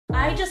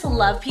I just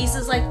love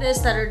pieces like this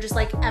that are just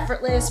like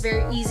effortless,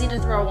 very easy to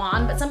throw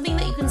on, but something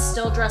that you can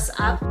still dress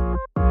up.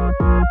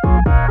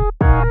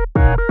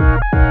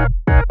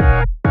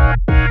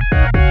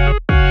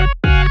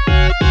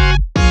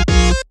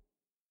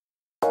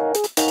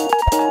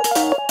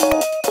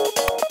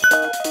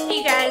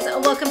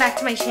 Welcome back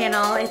to my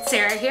channel. It's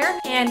Sarah here,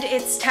 and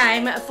it's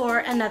time for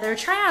another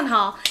try-on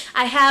haul.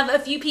 I have a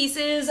few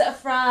pieces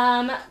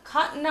from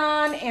Cotton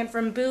On and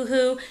from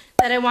Boohoo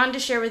that I wanted to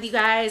share with you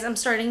guys. I'm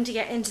starting to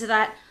get into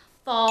that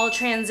fall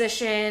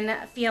transition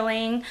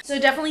feeling, so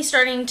definitely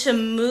starting to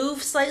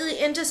move slightly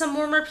into some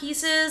warmer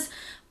pieces,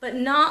 but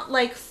not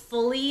like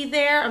fully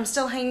there. I'm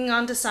still hanging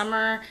on to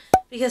summer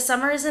because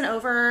summer isn't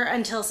over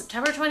until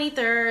September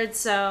 23rd,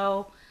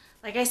 so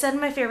like I said in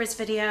my favorites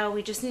video,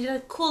 we just need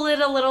to cool it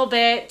a little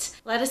bit.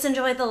 Let us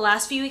enjoy the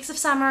last few weeks of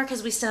summer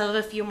because we still have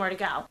a few more to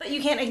go. But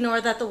you can't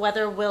ignore that the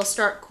weather will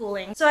start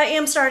cooling. So I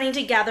am starting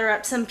to gather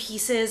up some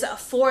pieces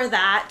for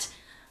that,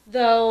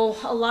 though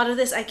a lot of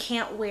this I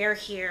can't wear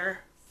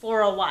here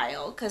for a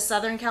while because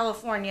Southern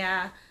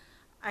California,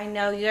 I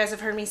know you guys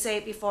have heard me say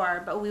it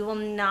before, but we will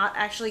not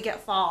actually get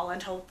fall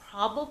until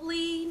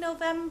probably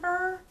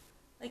November,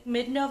 like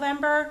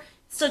mid-November.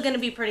 It's still gonna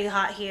be pretty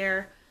hot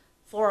here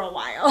for a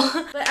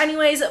while. But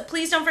anyways,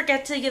 please don't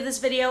forget to give this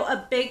video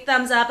a big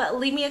thumbs up.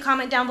 Leave me a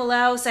comment down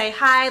below, say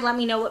hi, let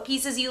me know what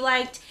pieces you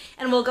liked,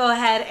 and we'll go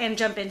ahead and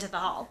jump into the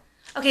haul.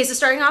 Okay, so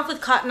starting off with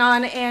Cotton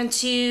On, and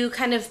to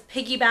kind of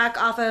piggyback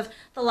off of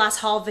the last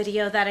haul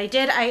video that I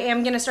did, I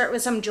am going to start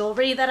with some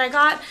jewelry that I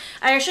got.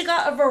 I actually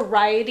got a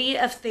variety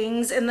of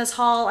things in this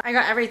haul. I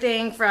got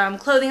everything from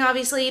clothing,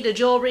 obviously, to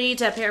jewelry,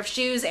 to a pair of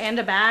shoes, and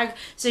a bag.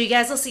 So you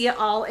guys will see it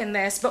all in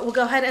this, but we'll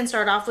go ahead and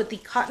start off with the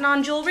Cotton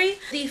On jewelry.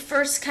 The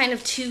first kind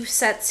of two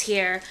sets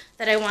here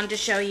that I wanted to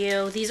show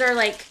you, these are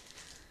like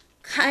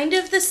kind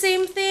of the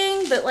same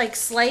thing, but like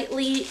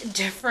slightly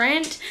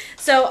different.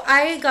 So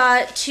I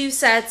got two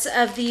sets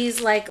of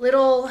these like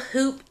little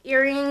hoop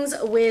earrings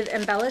with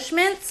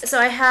embellishments. So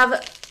I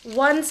have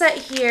one set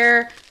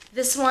here.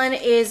 This one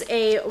is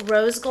a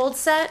rose gold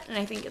set, and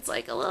I think it's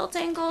like a little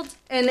tangled.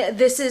 And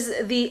this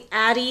is the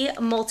Addie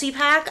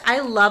multi-pack.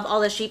 I love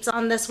all the shapes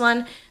on this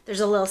one.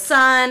 There's a little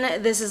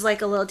sun, this is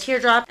like a little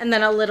teardrop, and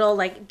then a little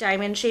like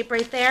diamond shape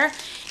right there.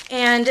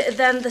 And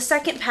then the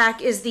second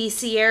pack is the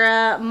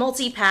Sierra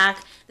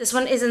multi-pack. This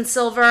one is in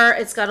silver,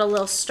 it's got a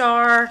little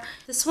star.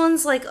 This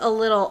one's like a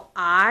little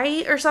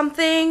eye or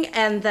something,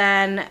 and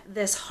then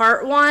this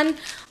heart one.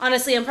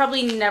 Honestly, I'm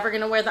probably never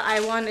gonna wear the eye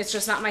one, it's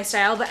just not my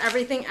style, but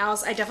everything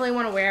else I definitely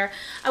wanna wear.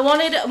 I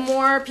wanted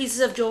more pieces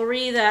of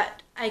jewelry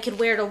that I could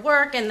wear to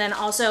work, and then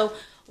also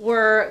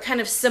were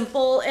kind of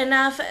simple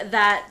enough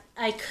that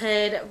I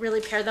could really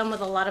pair them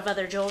with a lot of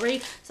other jewelry.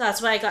 So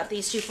that's what I got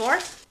these two for.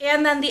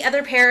 And then the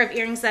other pair of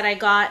earrings that I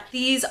got,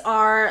 these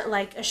are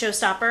like a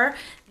showstopper.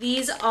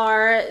 These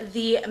are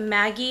the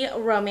Maggie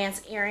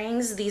Romance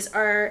earrings. These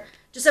are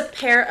just a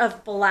pair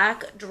of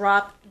black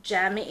drop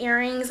gem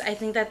earrings. I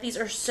think that these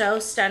are so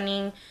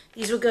stunning.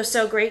 These would go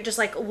so great just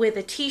like with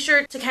a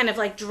t-shirt to kind of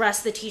like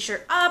dress the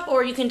t-shirt up,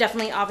 or you can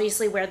definitely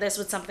obviously wear this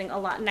with something a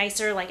lot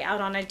nicer, like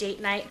out on a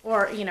date night,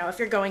 or you know, if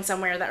you're going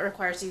somewhere that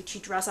requires you to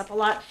dress up a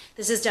lot,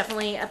 this is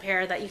definitely a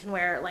pair that you can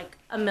wear like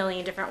a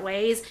million different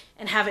ways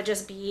and have it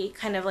just be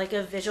kind of like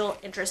a visual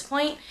interest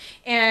point.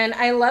 And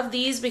I love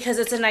these because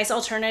it's a nice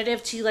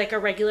alternative to like a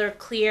regular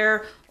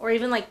clear or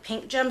even like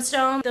pink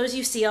gemstone. Those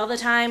you see all the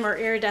time are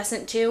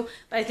iridescent too,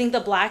 but I think the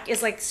black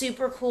is like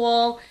super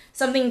cool,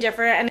 something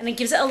different, and it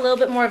gives it a little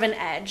bit more of an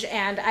edge,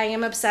 and I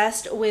am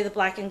obsessed with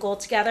black and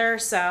gold together,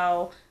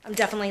 so I'm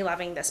definitely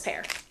loving this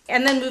pair.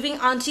 And then moving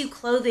on to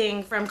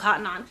clothing from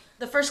Cotton On.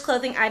 The first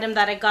clothing item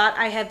that I got,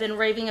 I have been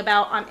raving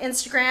about on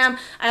Instagram.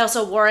 I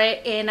also wore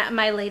it in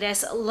my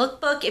latest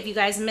lookbook. If you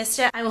guys missed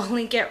it, I will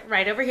link it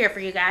right over here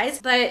for you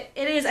guys. But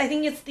it is, I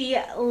think it's the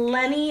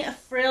Lenny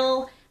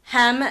Frill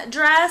hem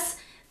dress.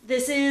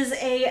 This is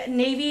a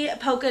navy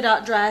polka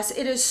dot dress.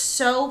 It is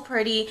so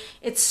pretty.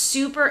 It's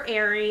super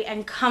airy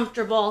and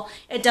comfortable.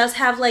 It does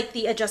have like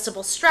the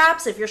adjustable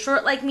straps if you're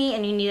short like me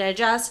and you need to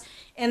adjust.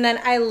 And then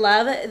I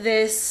love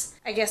this,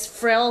 I guess,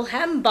 frill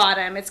hem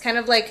bottom. It's kind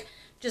of like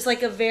just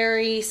like a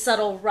very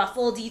subtle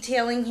ruffle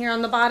detailing here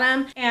on the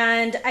bottom.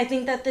 And I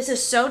think that this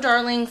is so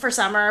darling for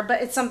summer,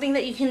 but it's something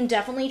that you can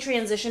definitely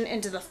transition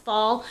into the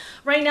fall.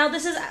 Right now,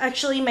 this is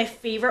actually my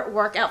favorite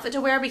work outfit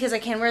to wear because I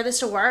can wear this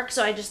to work.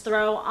 So I just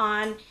throw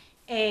on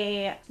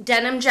a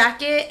denim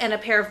jacket and a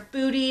pair of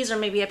booties or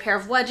maybe a pair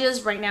of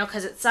wedges right now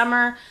because it's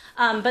summer.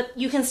 But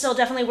you can still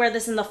definitely wear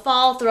this in the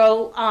fall,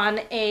 throw on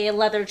a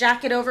leather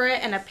jacket over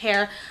it and a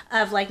pair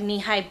of like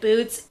knee-high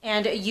boots,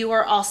 and you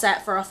are all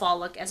set for a fall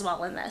look as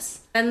well in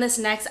this. Then this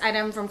next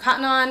item from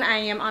Cotton On, I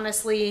am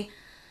honestly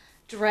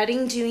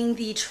dreading doing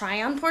the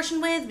try-on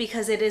portion with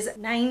because it is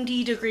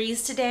 90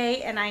 degrees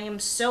today and I am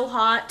so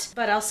hot,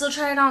 but I'll still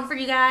try it on for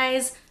you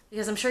guys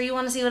because I'm sure you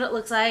want to see what it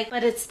looks like.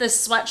 But it's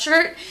this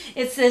sweatshirt.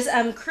 It's this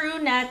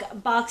crew neck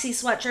boxy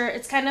sweatshirt.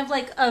 It's kind of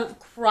like a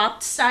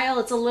cropped style.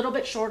 It's a little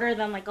bit shorter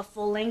than like a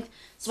full length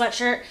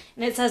sweatshirt,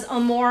 and it says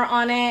Amore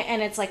on it,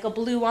 and it's like a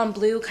blue on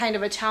blue kind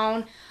of a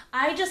tone.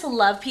 I just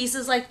love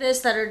pieces like this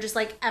that are just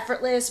like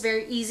effortless,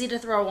 very easy to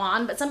throw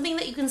on, but something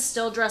that you can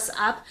still dress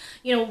up,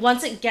 you know,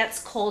 once it gets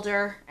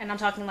colder, and I'm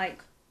talking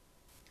like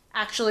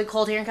actually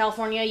cold here in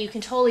California, you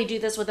can totally do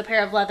this with a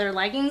pair of leather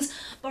leggings.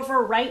 But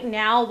for right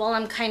now, while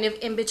I'm kind of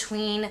in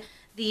between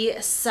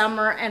the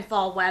summer and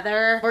fall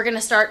weather, we're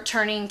gonna start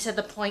turning to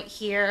the point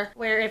here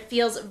where it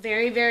feels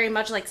very, very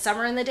much like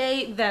summer in the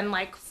day, then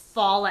like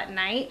fall at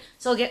night.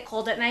 So it'll get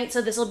cold at night.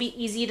 So this will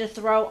be easy to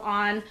throw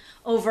on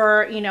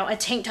over, you know, a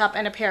tank top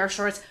and a pair of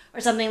shorts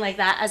or something like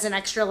that as an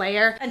extra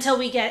layer until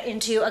we get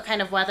into a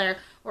kind of weather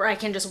where I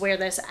can just wear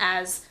this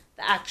as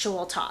the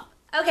actual top.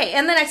 Okay,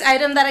 and the next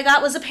item that I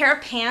got was a pair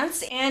of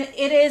pants, and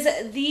it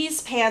is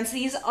these pants.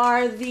 These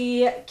are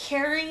the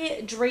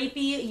Carrie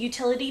Drapey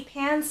utility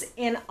pants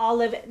in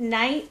Olive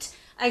Night.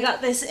 I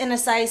got this in a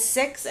size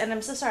 6, and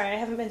I'm so sorry I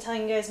haven't been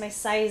telling you guys my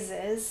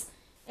sizes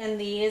in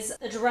these.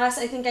 The dress,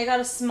 I think I got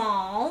a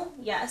small.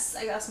 Yes,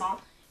 I got a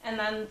small. And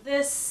then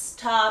this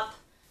top,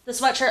 the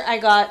sweatshirt, I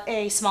got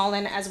a small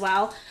in as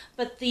well.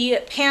 But the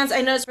pants,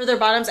 I noticed for their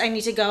bottoms, I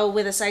need to go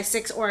with a size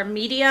 6 or a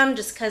medium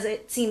just because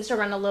it seems to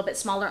run a little bit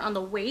smaller on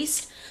the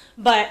waist.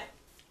 But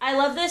I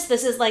love this.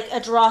 This is like a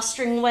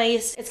drawstring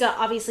waist. It's got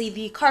obviously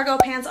the cargo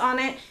pants on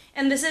it.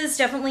 And this is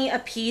definitely a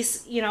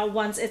piece, you know,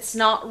 once it's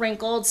not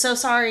wrinkled. So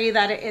sorry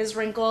that it is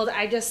wrinkled.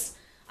 I just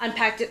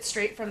unpacked it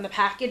straight from the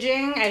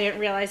packaging. I didn't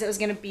realize it was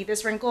going to be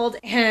this wrinkled.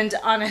 And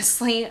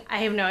honestly, I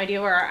have no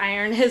idea where our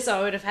iron is, so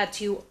I would have had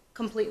to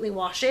completely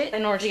wash it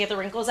in order to get the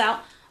wrinkles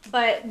out.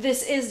 But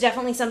this is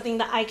definitely something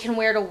that I can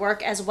wear to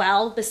work as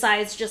well,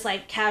 besides just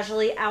like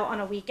casually out on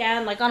a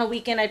weekend. Like on a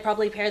weekend, I'd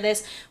probably pair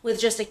this with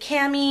just a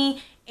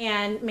cami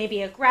and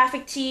maybe a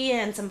graphic tee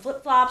and some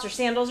flip-flops or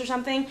sandals or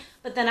something.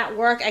 But then at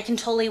work, I can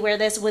totally wear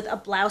this with a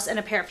blouse and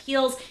a pair of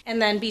heels and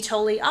then be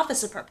totally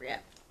office appropriate.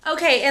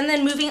 Okay, and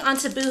then moving on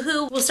to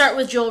Boohoo, we'll start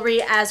with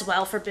jewelry as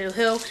well for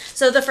Boohoo.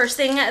 So the first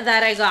thing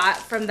that I got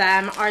from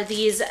them are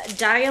these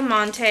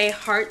Diamante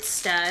heart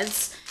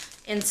studs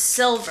in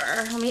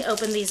silver. Let me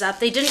open these up.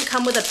 They didn't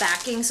come with a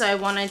backing, so I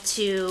wanted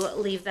to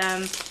leave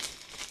them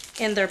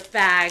in their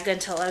bag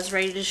until I was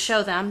ready to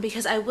show them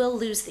because I will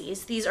lose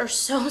these. These are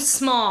so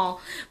small,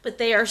 but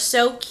they are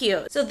so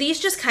cute. So these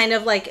just kind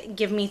of like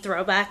give me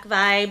throwback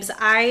vibes.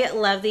 I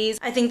love these.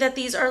 I think that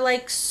these are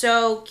like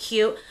so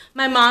cute.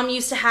 My mom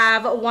used to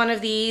have one of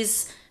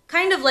these,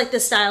 kind of like the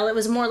style. It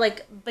was more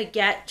like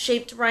baguette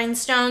shaped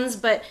rhinestones,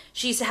 but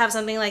she used to have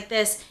something like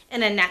this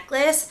in a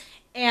necklace.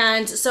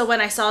 And so when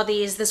I saw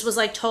these, this was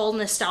like total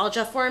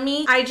nostalgia for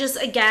me.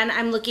 Again,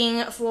 I'm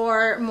looking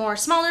for more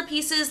smaller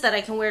pieces that I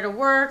can wear to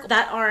work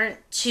that aren't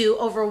too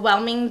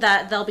overwhelming,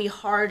 that they'll be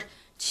hard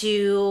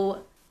to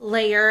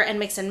layer and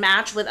mix and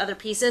match with other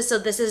pieces. So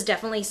this is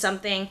definitely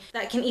something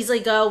that can easily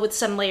go with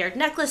some layered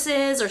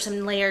necklaces or some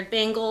layered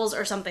bangles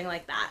or something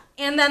like that.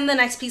 And then the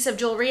next piece of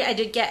jewelry I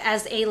did get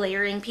as a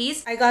layering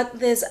piece. I got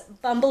this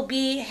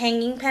bumblebee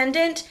hanging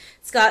pendant.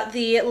 It's got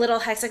the little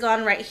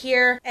hexagon right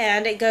here,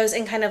 and it goes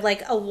in kind of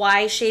like a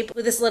Y shape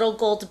with this little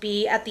gold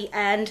bee at the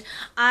end.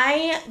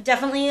 I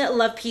definitely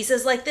love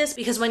pieces like this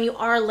because when you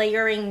are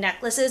layering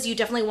necklaces, you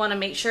definitely want to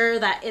make sure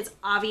that it's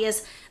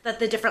obvious that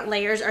the different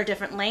layers are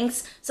different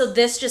lengths. So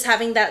this, just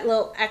having that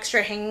little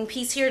extra hanging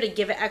piece here to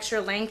give it extra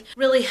length,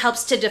 really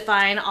helps to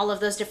define all of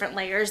those different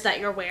layers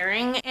that you're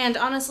wearing. And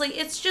honestly,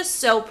 it's just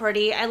so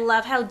pretty. I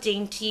love how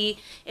dainty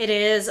it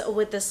is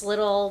with this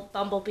little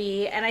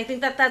bumblebee, and I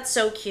think that that's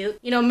so cute.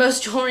 You know,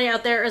 most jewelry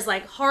out there is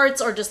like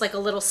hearts or just like a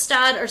little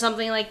stud or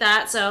something like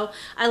that. So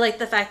I like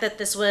the fact that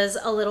this was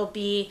a little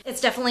bee.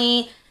 It's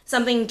definitely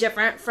something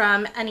different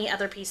from any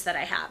other piece that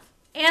I have.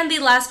 And the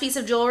last piece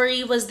of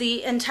jewelry was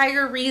the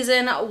entire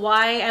reason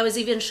why I was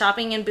even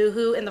shopping in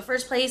Boohoo in the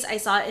first place. I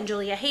saw it in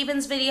Julia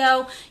Haven's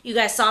video. You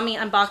guys saw me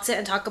unbox it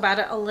and talk about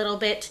it a little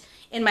bit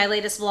in my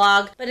latest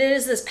vlog, but it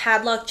is this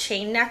padlock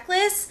chain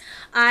necklace.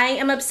 I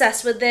am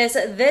obsessed with this.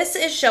 This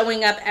is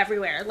showing up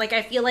everywhere. Like,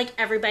 I feel like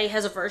everybody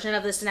has a version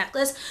of this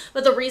necklace,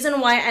 but the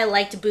reason why I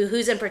liked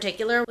Boohoo's in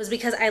particular was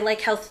because I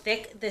like how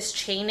thick this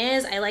chain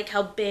is. I like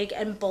how big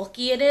and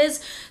bulky it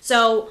is.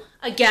 So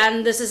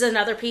again, this is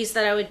another piece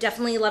that I would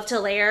definitely love to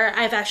layer.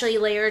 I've actually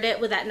layered it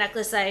with that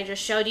necklace that I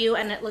just showed you,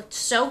 and it looked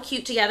so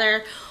cute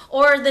together.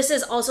 Or this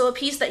is also a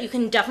piece that you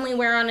can definitely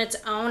wear on its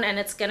own and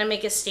it's gonna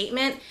make a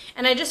statement.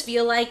 And I just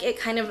feel like it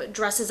kind of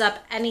dresses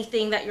up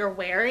anything that you're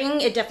wearing.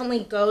 It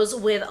definitely goes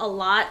with a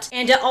lot.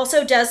 And it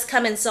also does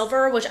come in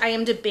silver, which I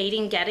am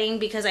debating getting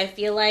because I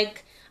feel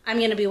like I'm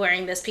gonna be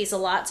wearing this piece a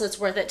lot, so it's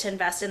worth it to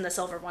invest in the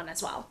silver one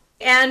as well.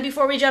 And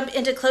before we jump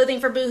into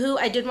clothing for Boohoo,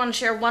 I did want to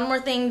share one more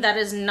thing that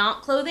is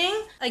not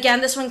clothing. Again,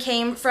 this one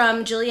came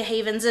from Julia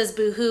Haven's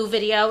Boohoo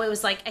video. It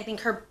was like, I think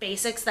her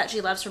basics that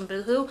she loves from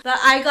Boohoo. But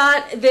I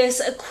got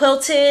this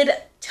quilted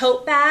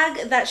tote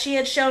bag that she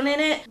had shown in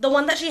it. The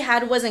one that she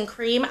had was in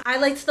cream. I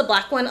liked the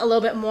black one a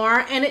little bit more,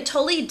 and it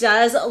totally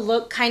does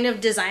look kind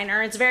of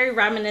designer. It's very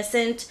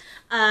reminiscent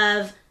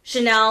of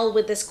Chanel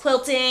with this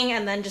quilting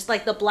and then just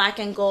like the black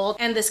and gold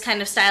and this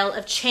kind of style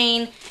of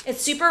chain.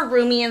 It's super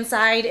roomy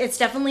inside. It's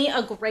definitely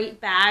a great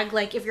bag,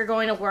 like if you're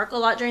going to work a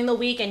lot during the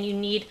week and you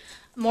need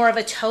more of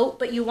a tote,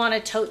 but you want a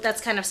tote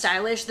that's kind of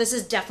stylish, this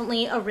is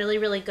definitely a really,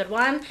 really good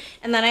one.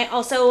 And then I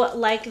also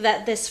like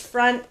that this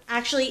front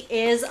actually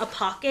is a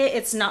pocket.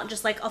 It's not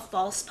just like a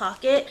false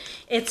pocket,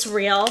 it's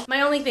real.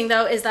 My only thing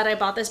though is that I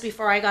bought this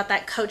before I got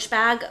that Coach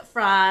bag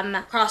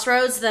from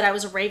Crossroads that I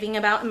was raving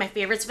about in my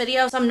favorites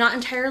video. So I'm not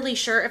entirely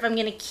sure if I'm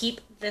gonna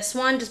keep this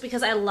one just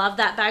because I love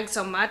that bag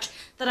so much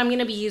that I'm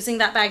gonna be using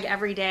that bag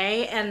every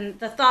day. And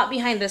the thought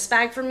behind this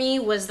bag for me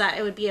was that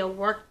it would be a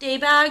work day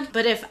bag,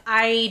 but if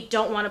I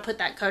don't want to put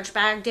that Coach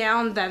bag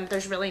down, then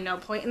there's really no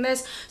point in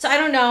this. So I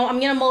don't know, I'm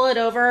gonna mull it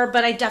over,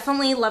 but I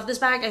definitely love this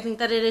bag. I think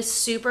that it is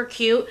super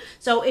cute.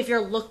 So if you're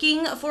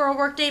looking for a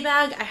workday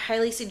bag, I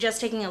highly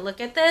suggest taking a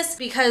look at this,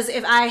 because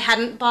if I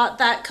hadn't bought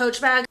that Coach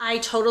bag, I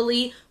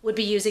totally would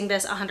be using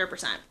this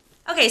 100%.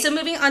 Okay, so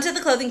moving on to the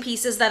clothing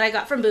pieces that I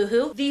got from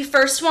Boohoo. The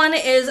first one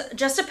is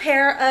just a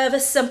pair of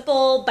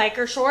simple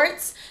biker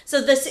shorts.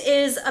 So this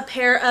is a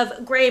pair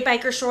of gray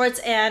biker shorts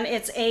and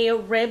it's a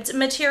ribbed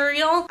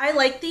material. I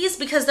like these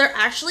because they're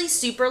actually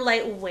super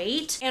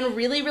lightweight and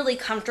really, really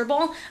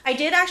comfortable. I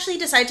did actually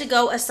decide to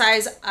go a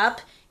size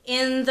up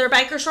in their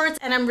biker shorts,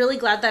 and I'm really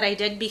glad that I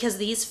did because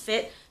these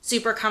fit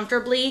super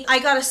comfortably. I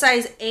got a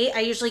size 8. I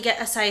usually get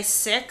a size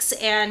 6,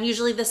 and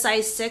usually the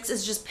size 6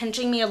 is just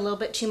pinching me a little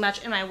bit too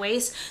much in my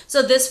waist.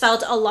 So this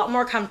felt a lot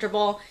more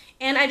comfortable.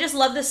 And I just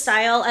love the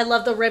style. I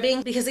love the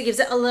ribbing because it gives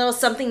it a little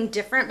something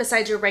different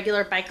besides your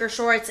regular biker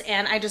shorts.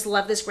 And I just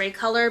love this gray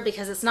color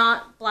because it's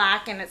not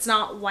black and it's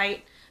not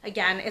white.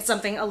 Again, it's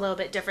something a little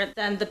bit different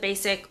than the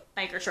basic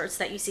biker shorts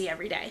that you see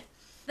every day.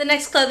 The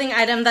next clothing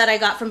item that I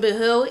got from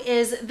Boohoo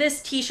is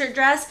this t-shirt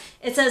dress.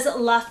 It says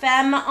La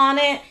Femme on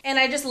it, and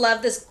I just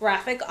love this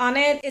graphic on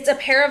it. It's a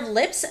pair of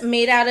lips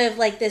made out of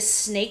like this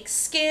snake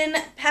skin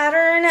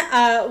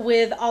pattern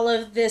with all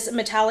of this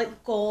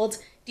metallic gold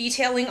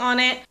detailing on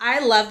it. I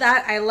love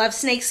that. I love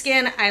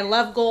snakeskin. I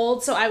love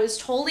gold. So I was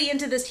totally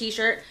into this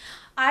t-shirt.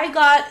 I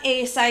got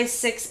a size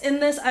 6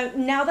 in this.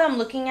 Now that I'm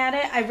looking at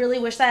it, I really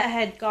wish that I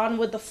had gone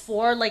with the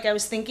 4 like I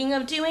was thinking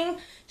of doing,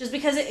 just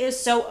because it is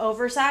so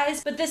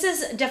oversized. But this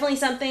is definitely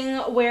something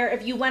where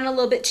if you went a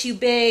little bit too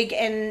big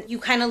and you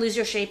kind of lose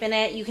your shape in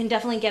it, you can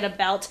definitely get a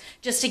belt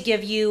just to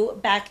give you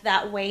back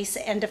that waist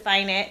and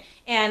define it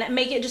and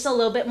make it just a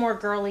little bit more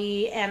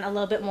girly and a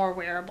little bit more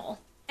wearable.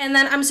 And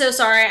then I'm so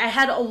sorry, I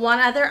had one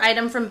other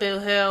item from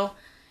Boohoo,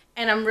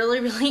 and I'm really,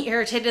 really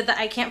irritated that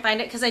I can't find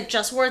it because I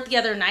just wore it the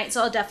other night,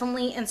 so I'll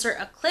definitely insert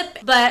a clip.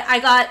 But I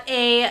got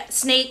a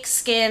snake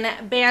skin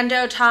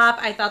bandeau top.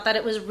 I thought that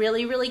it was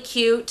really, really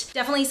cute.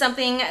 Definitely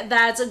something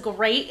that's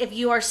great if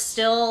you are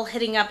still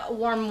hitting up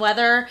warm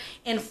weather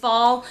in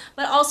fall,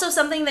 but also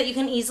something that you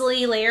can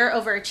easily layer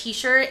over a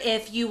t-shirt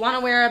if you want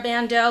to wear a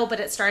bandeau, but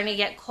it's starting to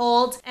get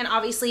cold. And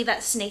obviously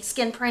that snake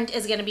skin print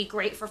is going to be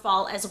great for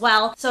fall as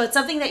well. So it's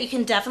something that you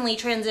can definitely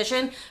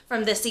transition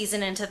from this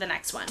season into the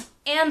next one.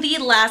 And the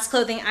last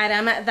clothing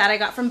item that I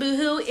got from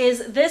Boohoo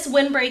is this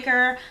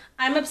windbreaker.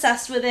 I'm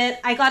obsessed with it.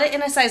 I got it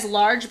in a size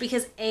large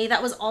because A,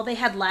 that was all they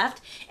had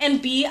left, and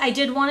B, I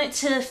did want it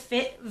to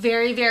fit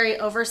very, very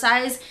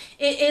oversized.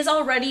 It is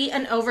already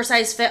an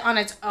oversized fit on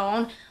its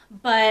own,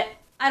 but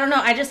I don't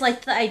know, I just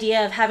liked the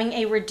idea of having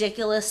a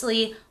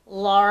ridiculously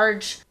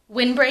large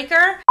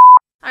windbreaker.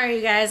 Alright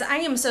you guys, I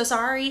am so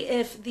sorry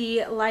if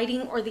the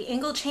lighting or the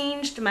angle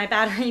changed. My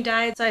battery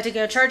died, so I had to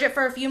go charge it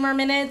for a few more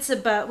minutes,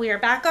 but we are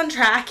back on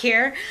track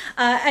here.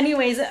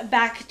 Anyways,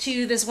 back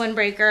to this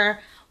windbreaker.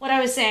 What I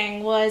was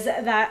saying was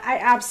that I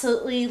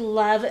absolutely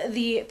love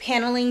the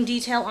paneling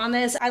detail on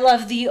this. I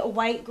love the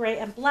white, gray,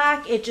 and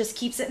black. It just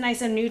keeps it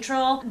nice and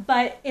neutral,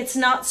 but it's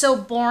not so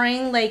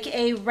boring like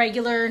a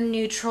regular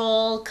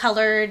neutral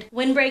colored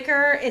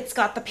windbreaker. It's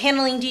got the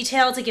paneling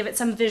detail to give it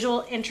some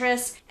visual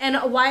interest. And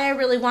why I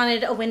really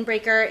wanted a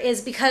windbreaker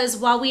is because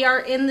while we are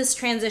in this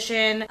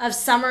transition of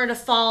summer to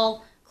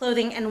fall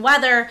clothing and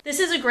weather, this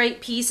is a great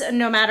piece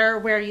no matter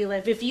where you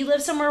live. If you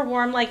live somewhere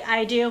warm like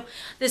I do,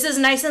 this is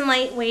nice and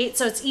lightweight,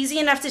 so it's easy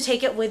enough to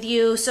take it with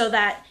you so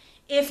that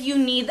if you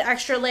need the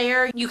extra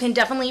layer, you can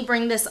definitely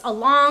bring this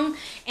along.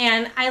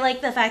 And I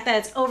like the fact that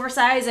it's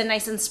oversized and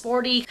nice and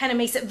sporty, kind of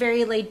makes it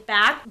very laid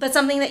back, but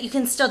something that you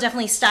can still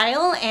definitely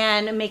style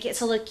and make it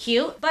to look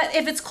cute. But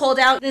if it's cold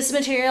out, this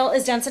material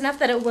is dense enough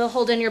that it will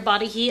hold in your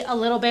body heat a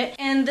little bit.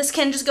 And this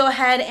can just go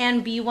ahead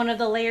and be one of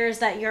the layers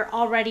that you're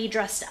already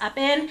dressed up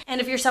in.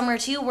 And if you're somewhere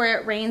too where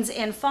it rains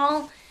in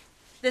fall,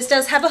 this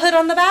does have a hood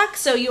on the back,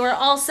 so you are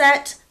all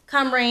set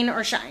come rain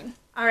or shine.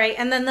 All right,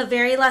 and then the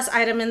very last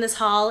item in this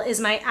haul is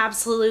my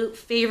absolute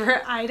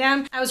favorite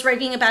item. I was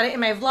raving about it in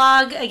my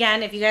vlog.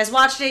 Again, if you guys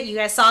watched it, you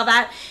guys saw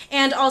that.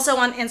 And also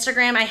on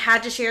Instagram, I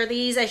had to share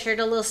these. I shared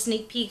a little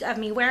sneak peek of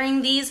me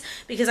wearing these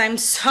because I'm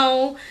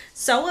so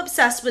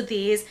obsessed with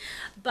these.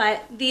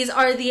 But these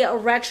are the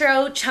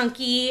retro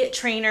chunky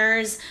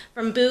trainers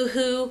from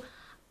Boohoo.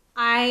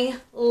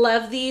 I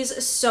love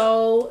these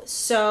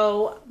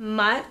so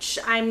much.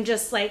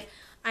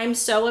 I'm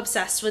so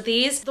obsessed with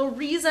these. The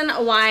reason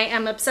why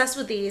I'm obsessed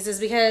with these is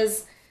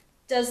because,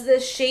 does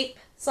this shape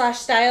 /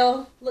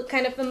 style look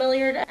kind of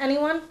familiar to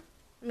anyone?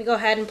 Let me go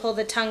ahead and pull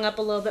the tongue up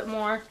a little bit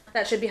more.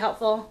 That should be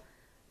helpful.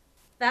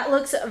 That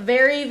looks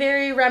very,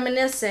 very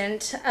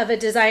reminiscent of a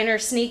designer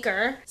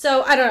sneaker.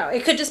 So I don't know,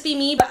 it could just be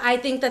me, but I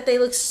think that they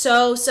look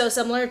so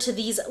similar to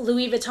these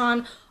Louis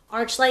Vuitton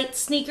Archlight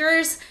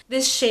sneakers.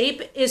 This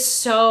shape is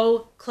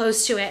so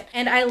close to it.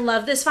 And I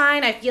love this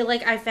find. I feel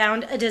like I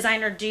found a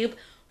designer dupe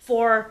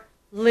for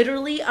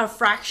literally a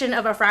fraction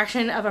of a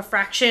fraction of a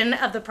fraction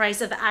of the price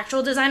of the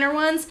actual designer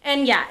ones.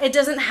 And yeah, it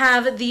doesn't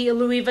have the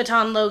Louis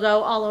Vuitton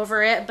logo all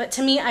over it, but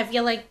to me, I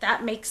feel like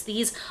that makes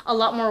these a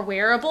lot more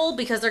wearable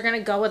because they're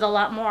gonna go with a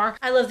lot more.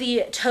 I love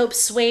the taupe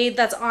suede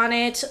that's on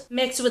it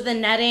mixed with the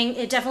netting.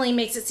 It definitely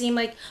makes it seem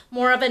like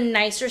more of a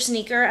nicer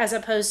sneaker as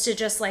opposed to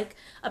just like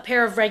a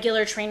pair of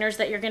regular trainers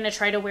that you're gonna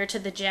try to wear to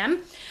the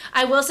gym.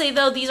 I will say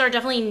though, these are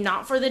definitely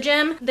not for the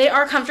gym. They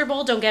are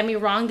comfortable, don't get me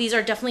wrong. These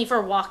are definitely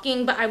for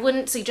walking, but I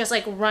wouldn't suggest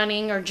like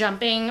running or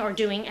jumping or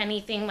doing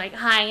anything like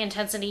high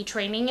intensity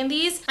training in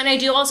these. And I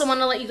do also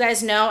wanna let you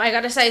guys know, I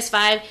got a size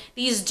 5.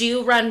 These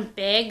do run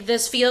big.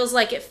 This feels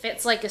like it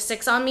fits like a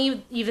 6 on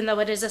me, even though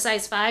it is a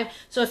size 5.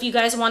 So if you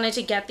guys wanted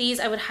to get these,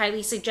 I would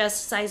highly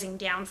suggest sizing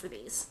down for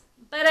these.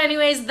 But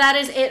anyways, that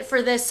is it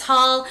for this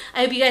haul. I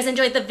hope you guys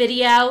enjoyed the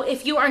video.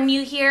 If you are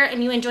new here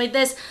and you enjoyed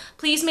this,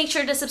 please make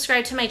sure to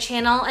subscribe to my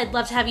channel. I'd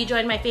love to have you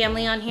join my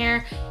family on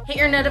here. Hit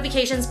your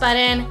notifications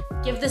button,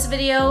 give this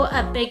video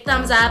a big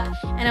thumbs up,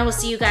 and I will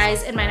see you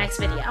guys in my next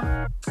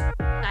video.